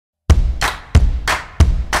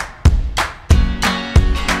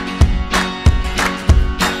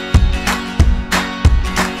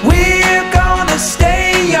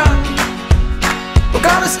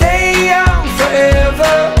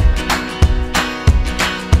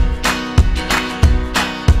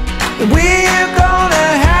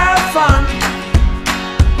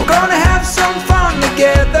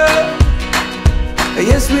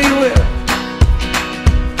we will,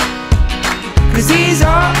 'cause these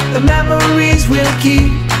are the memories we'll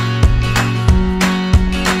keep.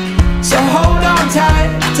 So hold on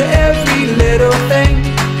tight to every little thing.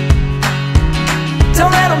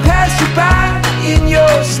 Don't let them pass you by in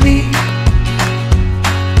your sleep.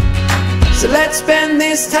 So let's spend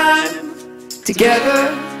this time together,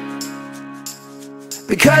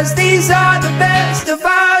 because these are the best of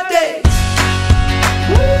our days.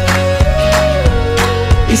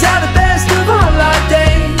 These are the best of all our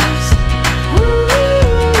days.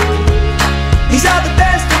 These are the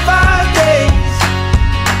best of our days.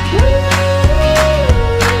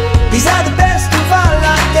 These are the best of all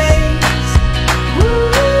our days.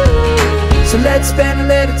 So let's spend a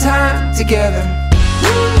little time together.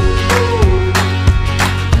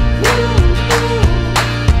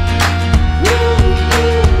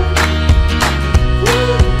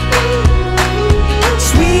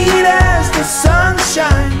 Sweet as the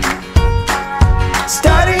sunshine,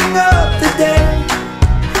 starting up the day.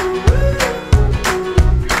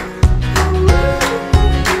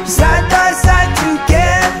 Side by side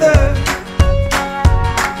together,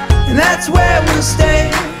 and that's where we'll stay.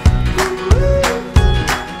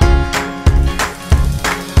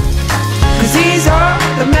 'Cause these are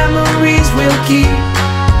the memories we'll keep.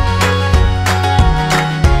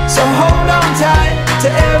 So hold on tight to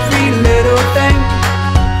every little thing.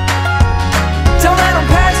 Don't let them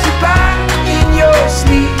pass you by in your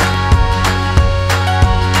sleep.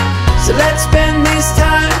 So let's spend this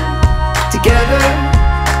time together,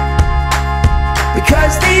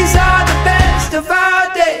 because these are the best of our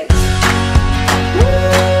days.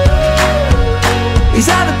 These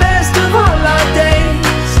are the best of all our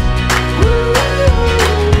days.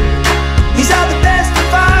 These are the best of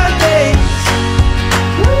our days.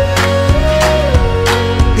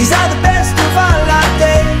 These are the best of all our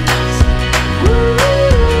days.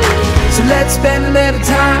 So let's spend a little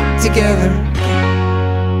time together.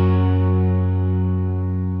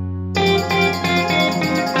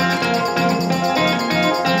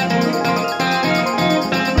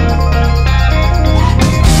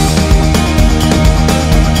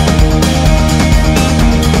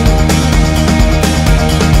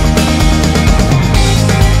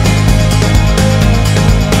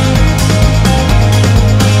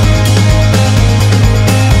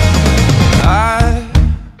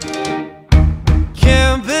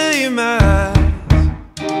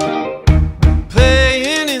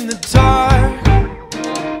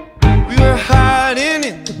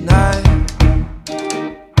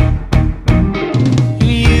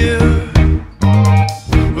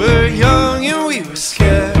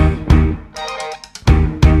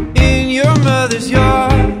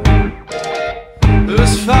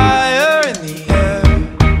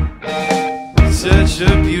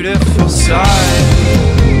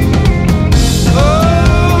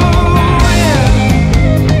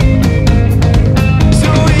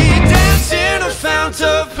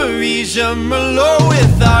 Merlot,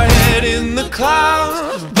 with our head in the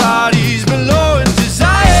clouds, bodies below in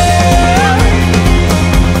desire.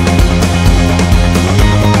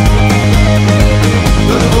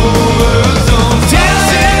 The whole world's on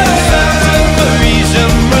dancing around the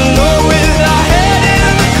Parisian Merlot, with our head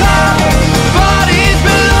in the clouds, bodies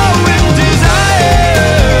below in desire.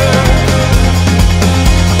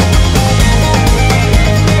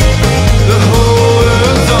 The whole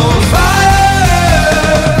world's on fire.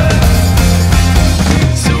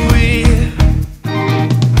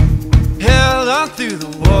 Through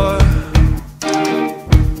the war,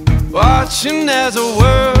 watching as a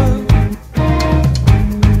world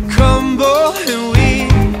crumble, and we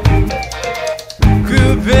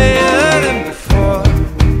grew bigger than before.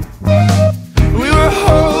 We were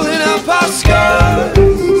holding up our scars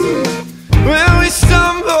when we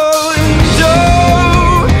stumbled, and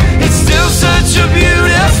oh, it's still such a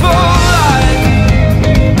beautiful life.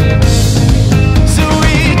 So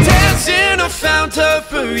we dance in a fount of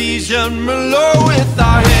Parisian Merlot, with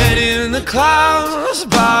our head in the clouds,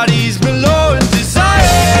 bodies below in desire.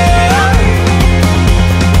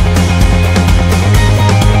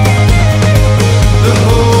 The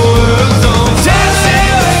whole world's on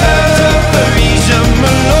dancing around the Parisian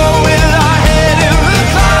Merlot, with our head in the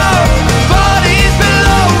clouds, bodies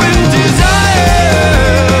below in desire.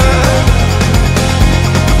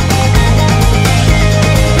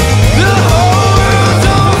 The whole world's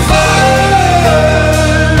on fire.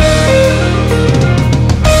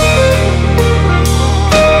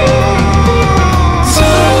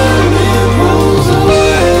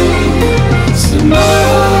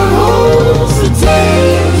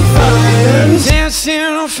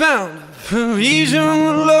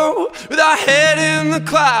 the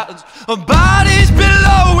clouds, our bodies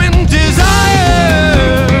below in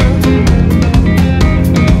desire.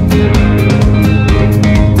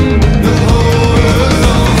 The whole world's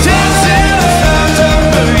on dancing around the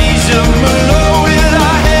Parisian below, with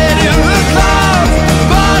our head in the clouds,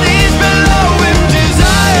 bodies below in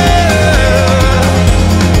desire.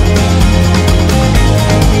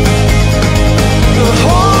 The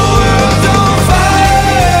whole world's on fire.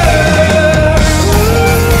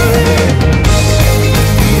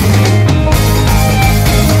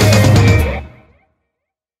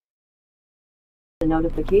 The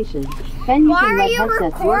notification, and you can let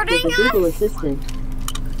headsets work with the Google Assistant.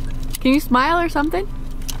 Can you smile or something?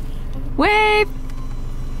 Wave!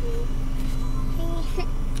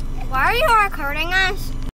 Why are you recording us?